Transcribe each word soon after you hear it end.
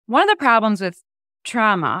one of the problems with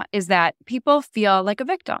trauma is that people feel like a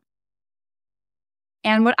victim.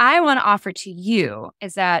 And what I want to offer to you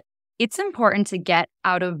is that it's important to get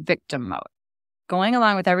out of victim mode. Going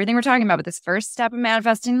along with everything we're talking about with this first step of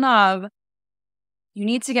manifesting love, you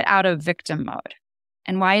need to get out of victim mode.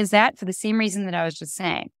 And why is that? For the same reason that I was just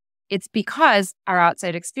saying. It's because our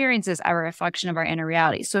outside experiences are a reflection of our inner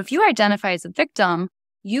reality. So if you identify as a victim,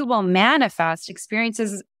 you will manifest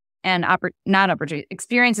experiences and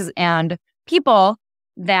experiences and people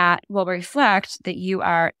that will reflect that you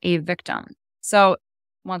are a victim. So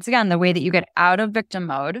once again, the way that you get out of victim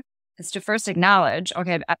mode is to first acknowledge,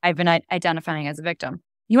 okay, I've been identifying as a victim.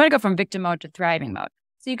 You want to go from victim mode to thriving mode.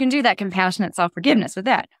 So you can do that compassionate self-forgiveness with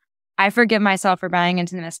that. I forgive myself for buying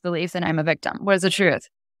into the misbelief that I'm a victim. What is the truth?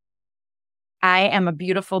 I am a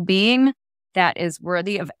beautiful being that is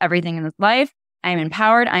worthy of everything in this life. I am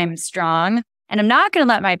empowered. I am strong. And I'm not going to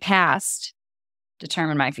let my past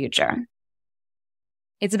determine my future.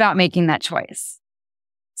 It's about making that choice.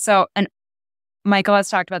 So, and Michael has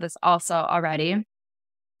talked about this also already.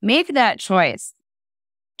 Make that choice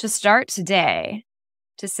to start today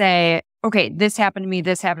to say, okay, this happened to me,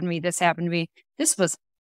 this happened to me, this happened to me. This was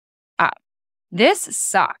up. This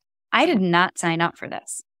sucked. I did not sign up for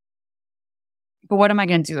this. But what am I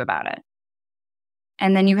going to do about it?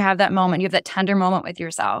 And then you have that moment, you have that tender moment with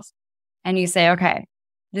yourself. And you say, okay,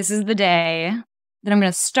 this is the day that I'm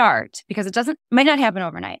going to start, because it might not happen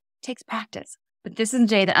overnight. It takes practice. But this is the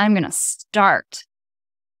day that I'm going to start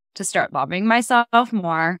loving myself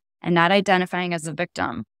more and not identifying as a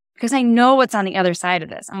victim, because I know what's on the other side of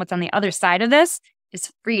this. And what's on the other side of this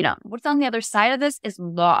is freedom. What's on the other side of this is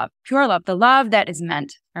love, pure love, the love that is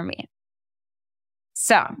meant for me.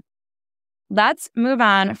 So let's move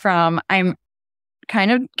on from, I'm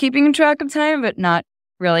kind of keeping track of time, but not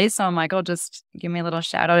really. So Michael, just give me a little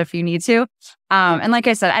shout out if you need to. And like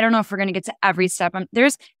I said, I don't know if we're going to get to every step.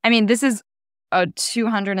 This is a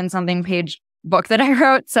 200 and something page book that I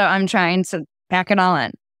wrote. So I'm trying to pack it all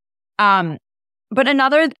in. But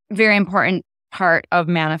another very important part of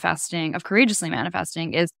manifesting, of courageously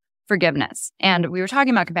manifesting, is forgiveness. And we were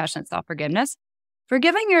talking about compassionate self-forgiveness.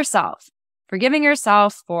 Forgiving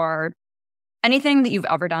yourself for anything that you've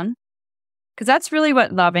ever done. Because that's really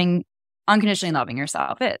what unconditionally loving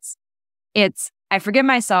yourself is. It's, I forgive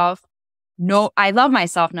myself. No, I love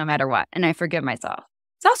myself no matter what. And I forgive myself.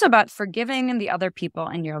 It's also about forgiving the other people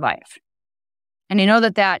in your life. And I know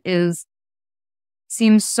that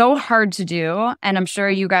seems so hard to do. And I'm sure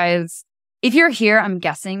you guys, if you're here, I'm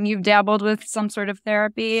guessing you've dabbled with some sort of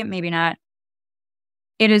therapy, maybe not.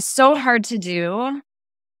 It is so hard to do.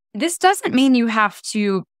 This doesn't mean you have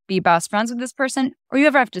to be best friends with this person or you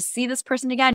ever have to see this person again.